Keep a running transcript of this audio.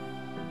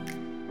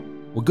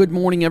Well, good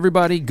morning,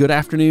 everybody. Good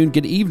afternoon,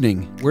 good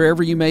evening,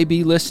 wherever you may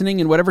be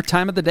listening and whatever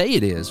time of the day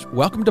it is.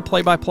 Welcome to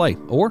Play by Play,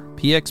 or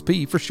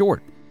PXP for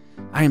short.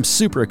 I am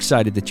super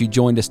excited that you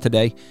joined us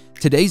today.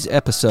 Today's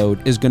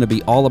episode is going to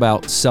be all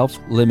about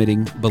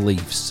self-limiting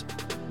beliefs.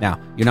 Now,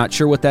 you're not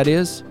sure what that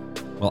is?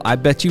 Well, I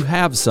bet you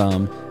have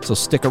some, so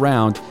stick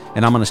around,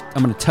 and I'm going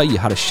to tell you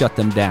how to shut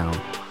them down.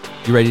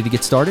 You ready to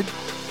get started?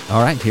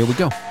 All right, here we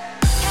go.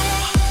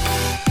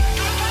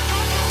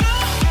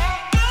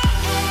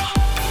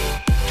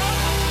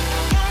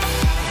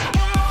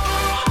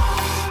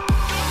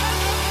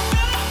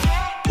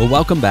 Well,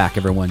 welcome back,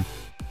 everyone.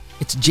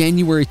 It's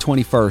January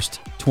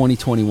 21st,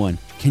 2021.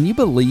 Can you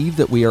believe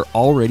that we are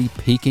already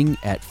peaking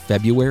at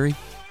February?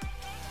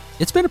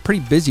 It's been a pretty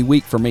busy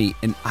week for me,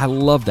 and I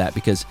love that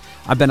because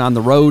I've been on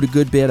the road a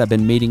good bit. I've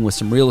been meeting with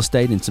some real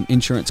estate and some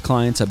insurance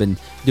clients. I've been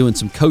doing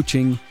some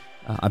coaching.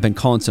 I've been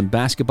calling some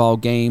basketball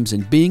games,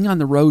 and being on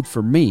the road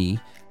for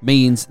me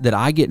means that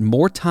I get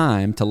more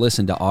time to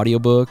listen to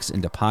audiobooks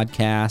and to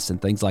podcasts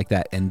and things like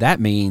that, and that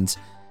means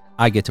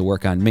I get to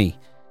work on me.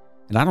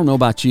 And I don't know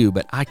about you,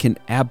 but I can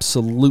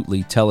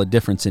absolutely tell a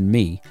difference in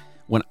me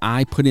when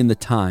I put in the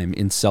time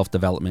in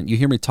self-development. You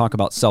hear me talk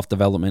about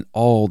self-development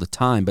all the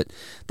time, but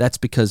that's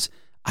because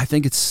I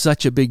think it's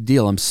such a big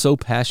deal. I'm so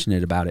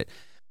passionate about it.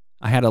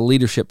 I had a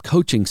leadership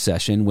coaching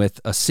session with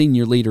a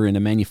senior leader in a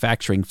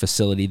manufacturing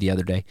facility the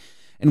other day,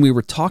 and we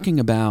were talking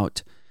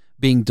about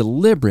being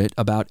deliberate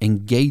about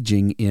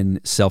engaging in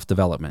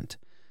self-development.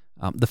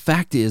 The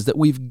fact is that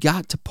we've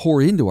got to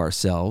pour into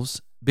ourselves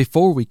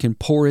before we can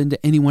pour into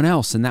anyone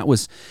else. And that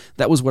was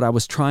what I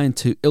was trying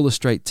to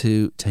illustrate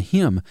to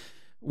him.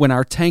 When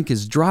our tank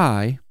is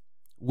dry,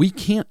 we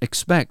can't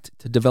expect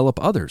to develop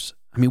others.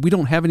 I mean, we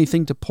don't have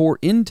anything to pour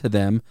into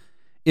them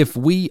if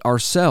we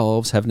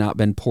ourselves have not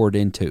been poured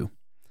into.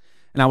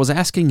 And I was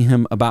asking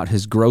him about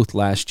his growth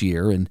last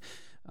year and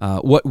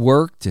what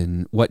worked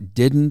and what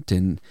didn't.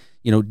 And,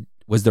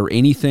 was there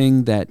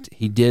anything that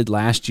he did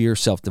last year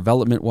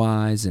self-development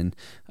wise? And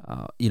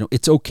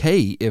it's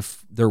okay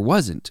if there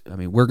wasn't. I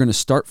mean, we're going to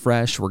start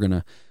fresh. We're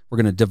going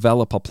to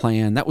develop a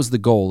plan. That was the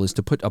goal, is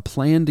to put a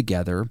plan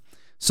together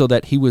so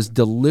that he was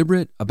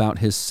deliberate about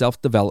his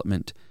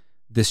self-development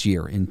this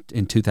year in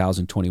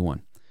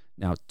 2021.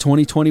 Now,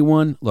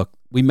 2021, look,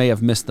 we may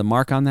have missed the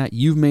mark on that.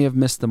 You may have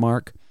missed the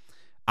mark.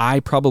 I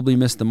probably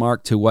missed the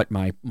mark to what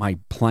my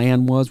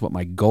plan was, what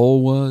my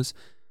goal was.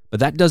 But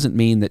that doesn't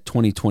mean that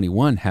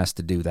 2021 has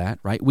to do that,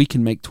 right? We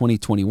can make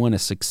 2021 a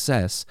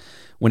success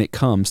when it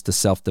comes to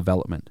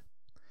self-development.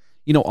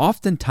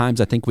 Oftentimes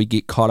I think we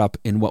get caught up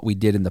in what we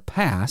did in the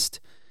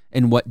past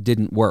and what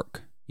didn't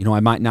work.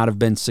 I might not have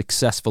been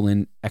successful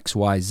in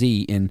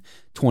XYZ in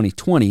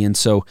 2020, and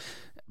so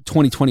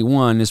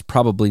 2021 is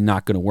probably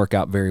not going to work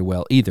out very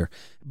well either.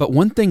 But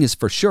one thing is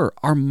for sure,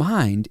 our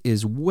mind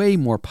is way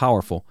more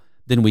powerful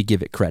than we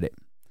give it credit.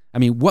 I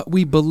mean, what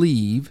we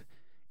believe,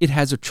 it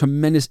has a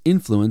tremendous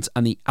influence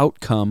on the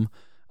outcome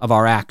of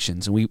our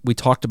actions. And we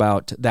talked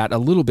about that a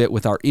little bit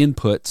with our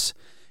inputs.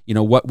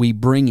 What we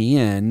bring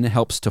in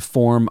helps to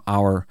form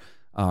our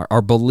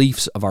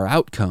beliefs of our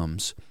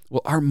outcomes.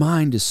 Well, our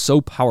mind is so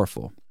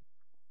powerful.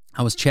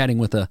 I was chatting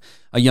with a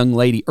young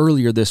lady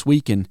earlier this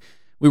week, and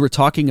we were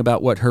talking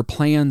about what her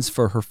plans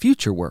for her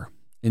future were.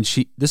 And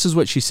this is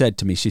what she said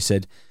to me. She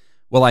said,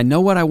 "Well, I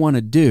know what I want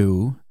to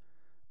do,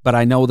 but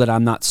I know that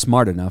I'm not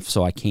smart enough,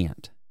 so I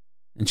can't."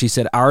 And she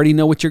said, "I already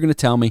know what you're going to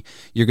tell me.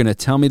 You're going to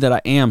tell me that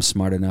I am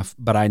smart enough,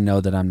 but I know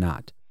that I'm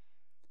not."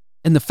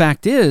 And the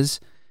fact is,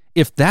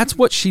 if that's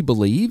what she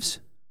believes,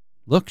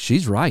 look,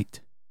 she's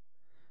right.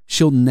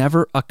 She'll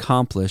never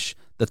accomplish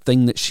the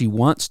thing that she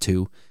wants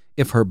to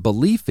if her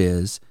belief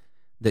is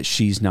that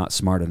she's not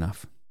smart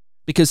enough.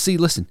 Because see,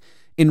 listen,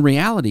 in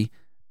reality,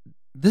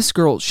 this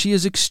girl, she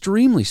is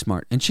extremely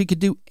smart and she could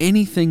do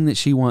anything that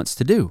she wants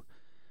to do.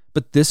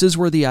 But this is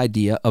where the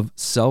idea of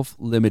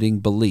self-limiting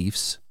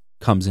beliefs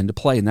comes into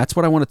play. And that's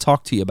what I want to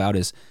talk to you about,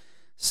 is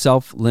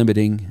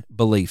self-limiting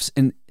beliefs.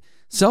 And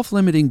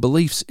self-limiting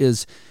beliefs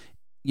is,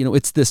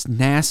 it's this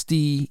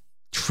nasty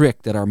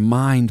trick that our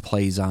mind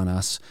plays on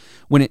us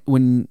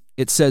when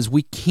it says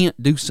we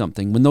can't do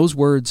something. When those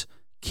words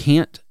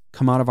can't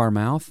come out of our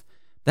mouth,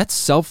 that's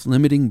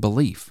self-limiting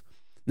belief.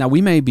 Now,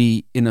 we may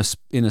be in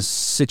a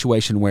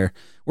situation where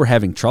we're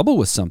having trouble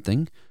with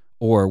something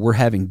or we're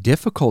having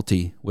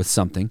difficulty with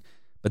something,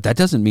 but that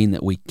doesn't mean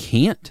that we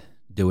can't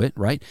do it,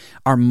 right?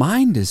 Our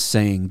mind is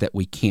saying that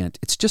we can't.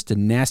 It's just a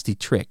nasty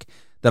trick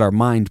that our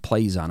mind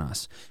plays on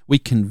us. We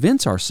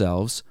convince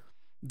ourselves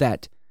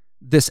that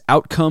this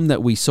outcome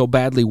that we so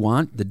badly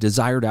want, the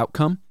desired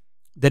outcome,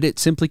 that it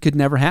simply could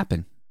never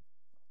happen.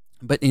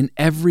 But in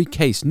every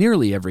case,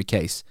 nearly every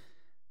case,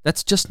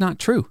 that's just not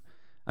true.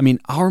 I mean,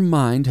 our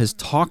mind has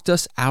talked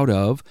us out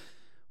of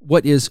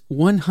what is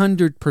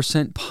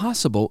 100%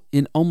 possible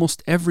in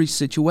almost every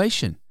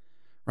situation,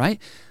 right?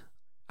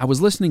 I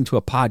was listening to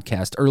a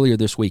podcast earlier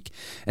this week,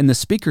 and the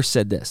speaker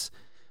said this.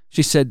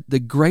 She said, the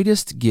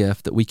greatest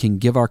gift that we can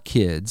give our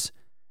kids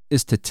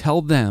is to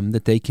tell them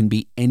that they can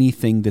be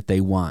anything that they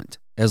want,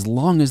 as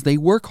long as they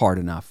work hard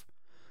enough.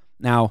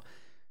 Now,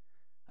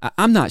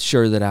 I'm not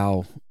sure that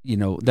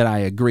that I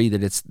agree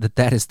that is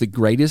the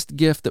greatest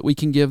gift that we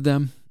can give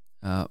them.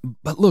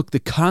 But look, the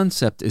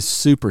concept is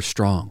super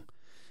strong.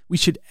 We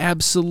should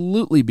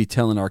absolutely be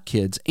telling our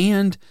kids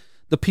and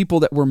the people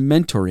that we're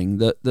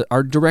mentoring,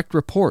 our direct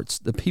reports,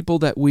 the people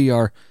that we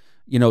are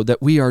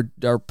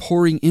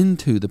pouring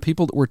into, the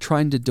people that we're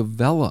trying to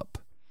develop.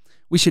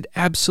 We should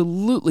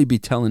absolutely be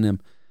telling them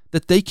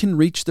that they can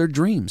reach their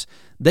dreams.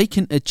 They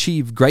can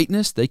achieve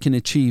greatness. They can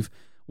achieve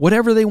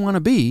whatever they want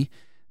to be.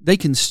 They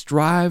can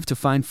strive to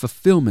find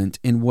fulfillment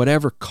in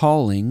whatever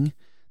calling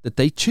that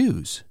they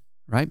choose,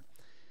 right?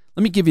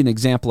 Let me give you an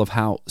example of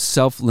how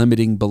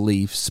self-limiting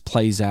beliefs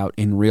plays out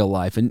in real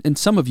life. And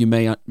some of you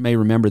may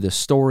remember this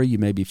story. You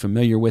may be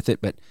familiar with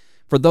it, but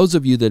for those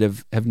of you that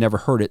have never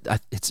heard it,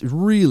 it's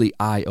really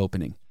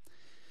eye-opening.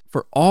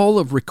 For all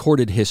of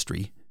recorded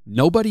history,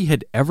 nobody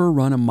had ever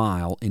run a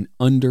mile in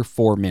under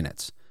 4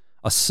 minutes,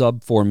 a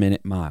sub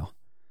 4-minute mile.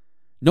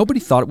 Nobody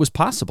thought it was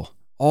possible.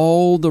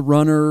 All the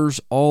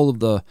runners, all of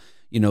the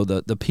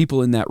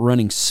people in that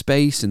running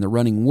space, in the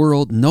running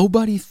world,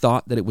 nobody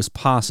thought that it was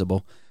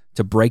possible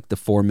to break the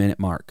 4-minute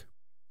mark.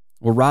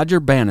 Well, Roger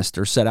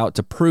Bannister set out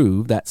to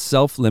prove that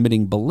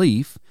self-limiting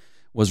belief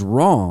was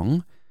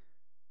wrong.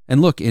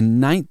 And look, in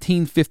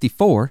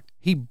 1954,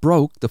 he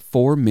broke the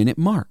 4-minute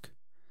mark.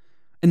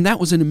 And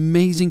that was an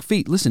amazing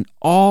feat. Listen, for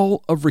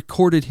all of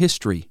recorded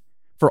history,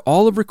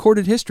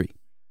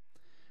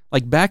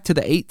 like back to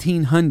the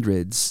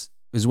 1800s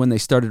is when they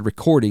started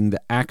recording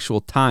the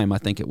actual time, I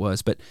think it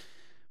was. But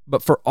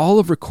for all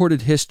of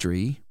recorded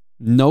history,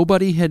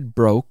 nobody had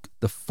broke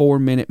the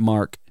 4-minute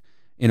mark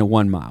in a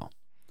 1 mile.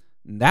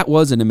 That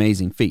was an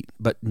amazing feat.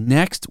 But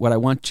next, what I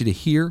want you to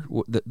hear,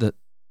 the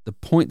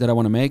point that I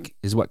want to make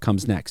is what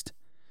comes next.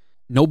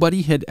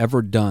 Nobody had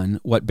ever done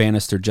what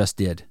Bannister just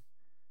did.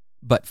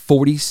 But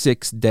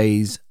 46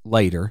 days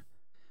later,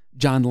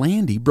 John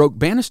Landy broke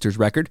Bannister's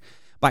record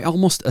by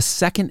almost a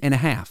second and a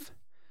half.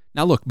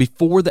 Now look,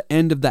 before the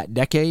end of that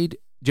decade,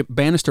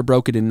 Bannister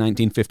broke it in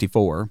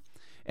 1954,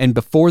 and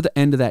before the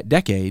end of that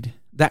decade,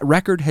 that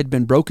record had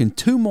been broken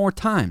 2 more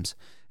times.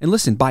 And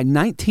listen, by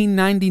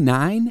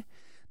 1999,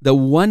 the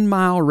 1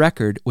 mile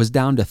record was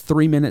down to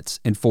 3 minutes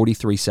and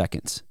 43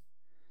 seconds.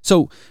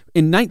 So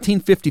in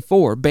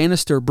 1954,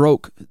 Bannister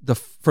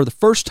for the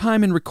first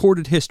time in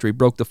recorded history,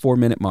 broke the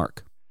 4-minute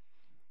mark.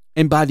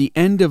 And by the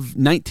end of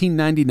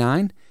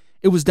 1999,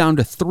 it was down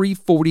to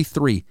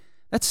 3:43.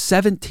 That's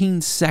 17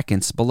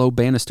 seconds below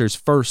Bannister's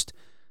first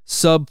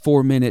sub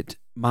 4-minute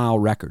mile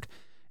record.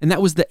 And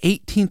that was the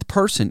 18th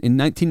person in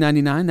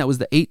 1999. That was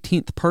the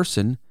 18th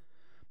person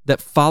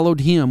that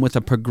followed him with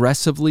a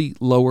progressively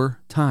lower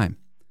time.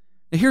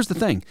 Now here's the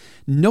thing.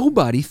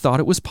 Nobody thought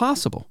it was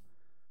possible.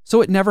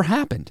 So it never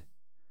happened.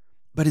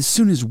 But as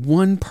soon as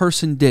one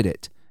person did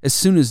it, as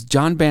soon as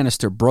John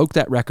Bannister broke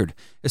that record,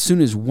 as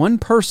soon as one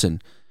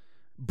person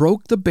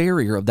broke the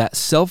barrier of that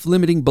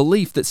self-limiting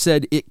belief that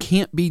said it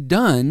can't be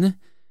done,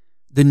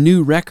 the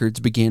new records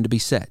began to be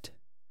set.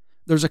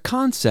 There's a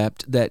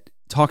concept that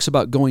talks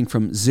about going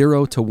from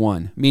 0 to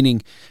 1,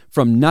 meaning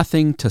from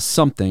nothing to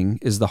something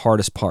is the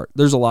hardest part.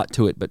 There's a lot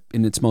to it, but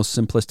in its most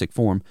simplistic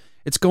form,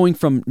 it's going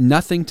from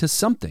nothing to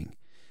something.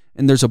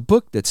 And there's a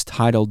book that's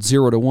titled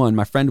 0 to 1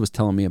 my friend was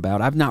telling me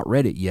about. I've not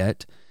read it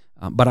yet,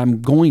 but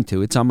I'm going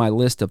to. It's on my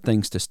list of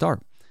things to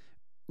start.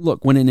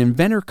 Look, when an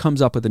inventor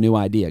comes up with a new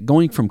idea,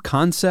 going from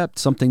concept,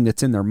 something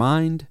that's in their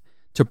mind,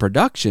 to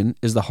production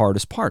is the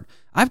hardest part.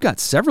 I've got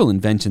several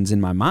inventions in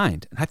my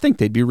mind, and I think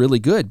they'd be really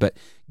good, but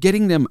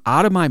getting them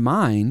out of my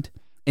mind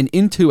and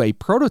into a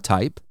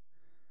prototype,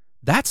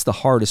 that's the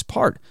hardest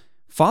part.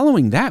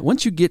 Following that,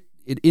 once you get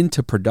it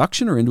into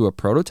production or into a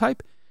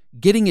prototype,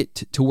 getting it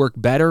to work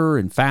better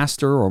and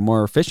faster or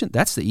more efficient,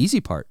 that's the easy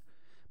part.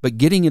 But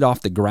getting it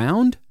off the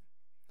ground,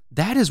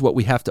 that is what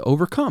we have to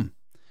overcome.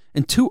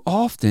 And too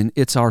often,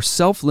 it's our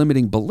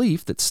self-limiting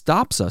belief that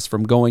stops us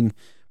from going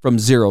from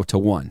 0 to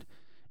 1.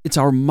 It's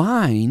our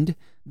mind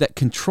that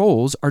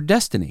controls our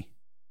destiny.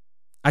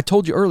 I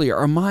told you earlier,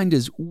 our mind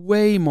is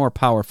way more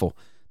powerful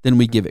than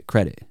we give it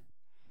credit.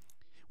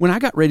 When I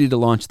got ready to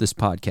launch this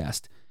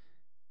podcast,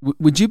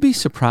 would you be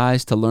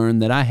surprised to learn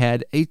that I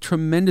had a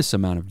tremendous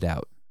amount of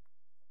doubt?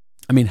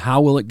 I mean,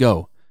 how will it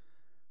go?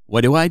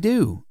 What do I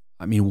do?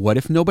 I mean, what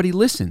if nobody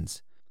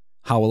listens?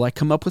 How will I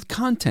come up with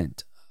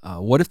content?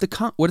 What if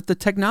the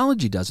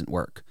technology doesn't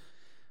work?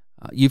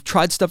 You've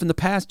tried stuff in the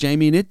past,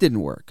 Jamie, and it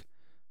didn't work.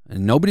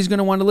 And nobody's going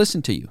to want to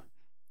listen to you.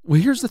 Well,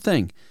 here's the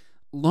thing.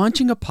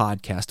 Launching a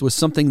podcast was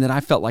something that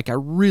I felt like I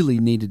really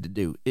needed to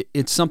do.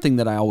 It's something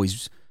that I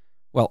always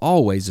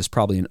is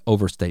probably an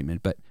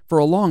overstatement, but for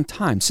a long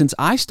time, since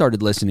I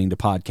started listening to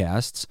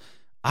podcasts,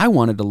 I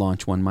wanted to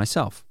launch one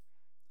myself.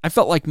 I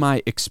felt like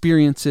my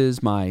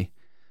experiences, my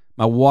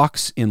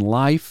walks in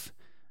life,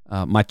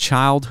 my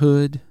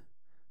childhood,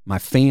 my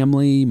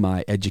family,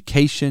 my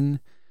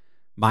education,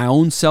 my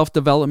own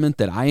self-development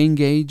that I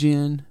engage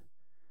in,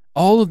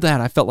 all of that,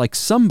 I felt like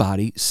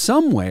somebody,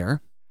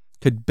 somewhere,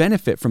 could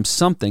benefit from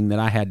something that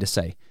I had to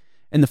say.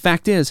 And the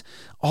fact is,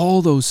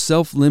 all those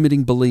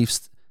self-limiting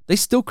beliefs, they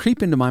still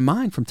creep into my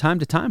mind from time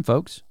to time,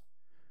 folks.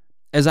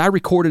 as I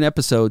record an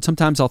episode,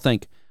 sometimes I'll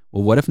think,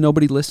 well, what if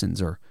nobody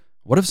listens? Or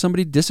what if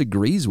somebody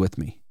disagrees with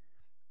me?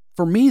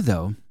 For me,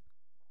 though,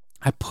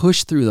 I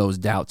push through those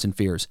doubts and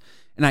fears,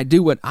 and I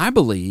do what I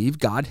believe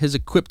God has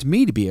equipped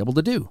me to be able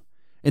to do,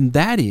 and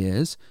that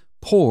is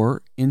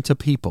pour into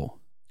people.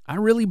 I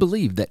really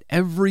believe that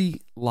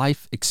every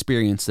life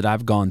experience that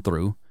I've gone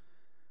through,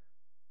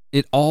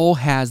 it all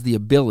has the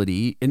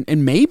ability,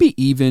 and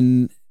maybe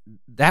even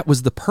that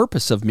was the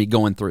purpose of me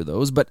going through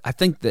those, but I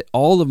think that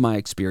all of my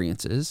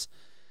experiences,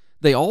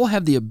 they all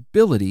have the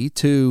ability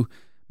to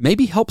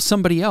maybe help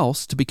somebody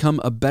else to become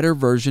a better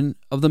version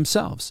of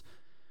themselves,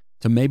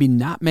 to maybe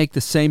not make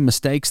the same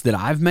mistakes that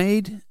I've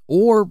made,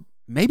 or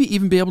maybe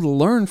even be able to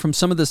learn from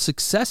some of the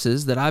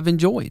successes that I've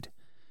enjoyed.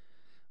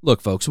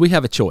 Look, folks, we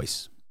have a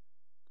choice.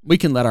 We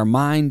can let our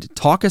mind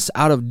talk us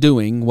out of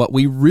doing what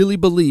we really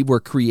believe we're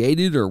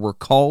created or we're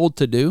called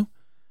to do,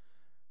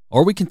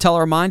 or we can tell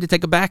our mind to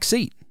take a back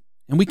seat,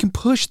 and we can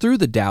push through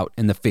the doubt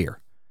and the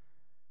fear.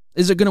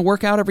 Is it going to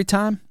work out every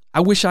time?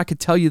 I wish I could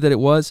tell you that it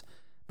was,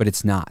 but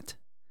it's not.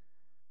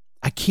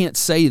 I can't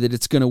say that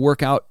it's going to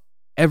work out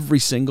every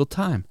single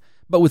time.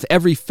 But with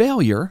every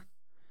failure,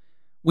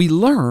 we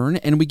learn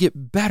and we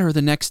get better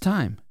the next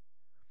time.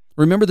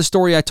 Remember the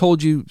story I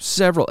told you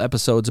several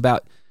episodes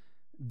about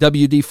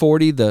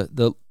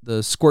WD-40,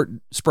 the squirt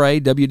spray,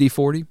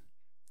 WD-40?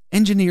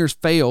 Engineers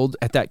failed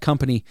at that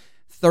company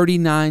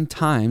 39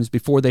 times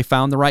before they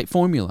found the right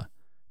formula.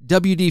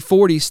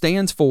 WD-40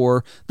 stands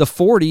for, the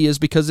 40 is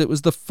because it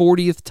was the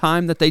 40th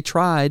time that they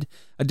tried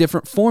a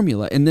different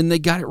formula, and then they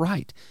got it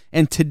right.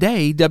 And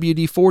today,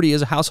 WD-40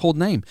 is a household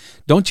name.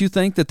 Don't you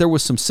think that there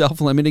was some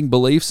self-limiting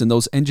beliefs in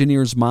those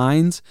engineers'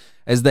 minds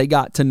as they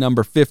got to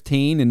number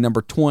 15 and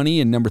number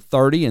 20 and number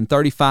 30 and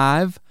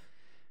 35?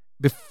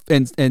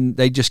 And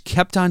they just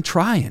kept on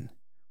trying.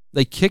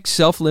 They kicked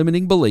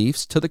self-limiting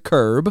beliefs to the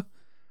curb,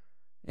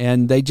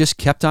 and they just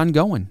kept on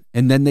going.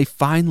 And then they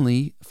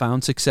finally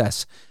found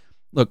success.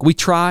 Look, we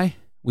try,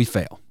 we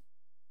fail.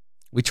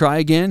 We try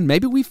again,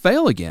 maybe we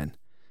fail again,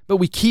 but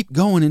we keep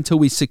going until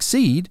we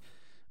succeed,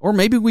 or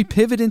maybe we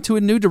pivot into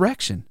a new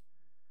direction.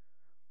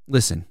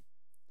 Listen,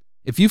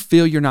 if you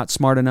feel you're not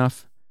smart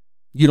enough,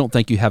 you don't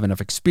think you have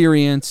enough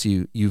experience,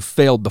 you've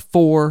failed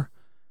before,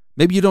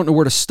 maybe you don't know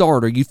where to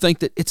start, or you think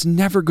that it's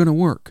never going to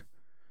work.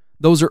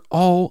 Those are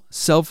all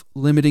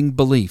self-limiting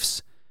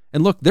beliefs.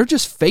 And look, they're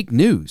just fake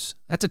news.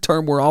 That's a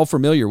term we're all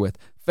familiar with.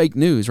 Fake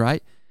news,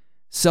 right?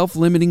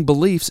 Self-limiting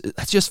beliefs,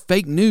 that's just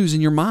fake news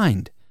in your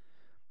mind.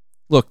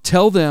 Look,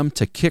 tell them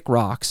to kick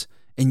rocks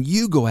and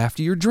you go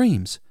after your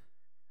dreams.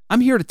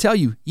 I'm here to tell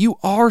you, you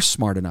are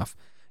smart enough.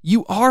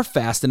 You are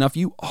fast enough.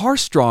 You are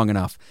strong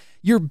enough.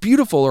 You're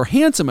beautiful or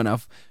handsome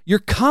enough. You're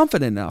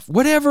confident enough.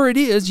 Whatever it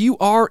is, you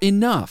are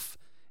enough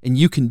and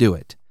you can do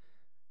it.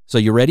 So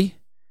you ready?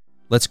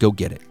 Let's go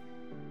get it.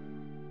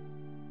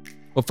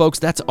 Well, folks,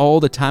 that's all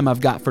the time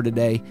I've got for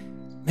today.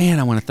 Man,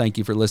 I want to thank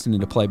you for listening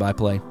to Play by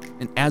Play.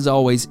 And as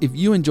always, if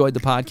you enjoyed the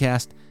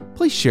podcast,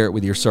 please share it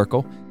with your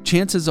circle.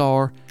 Chances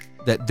are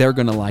that they're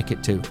going to like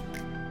it too.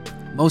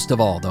 Most of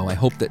all, though, I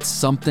hope that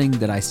something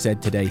that I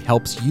said today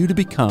helps you to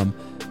become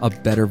a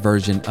better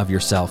version of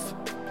yourself.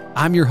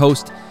 I'm your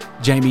host,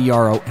 Jamie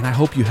Yarrow, and I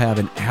hope you have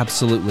an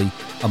absolutely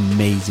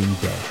amazing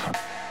day.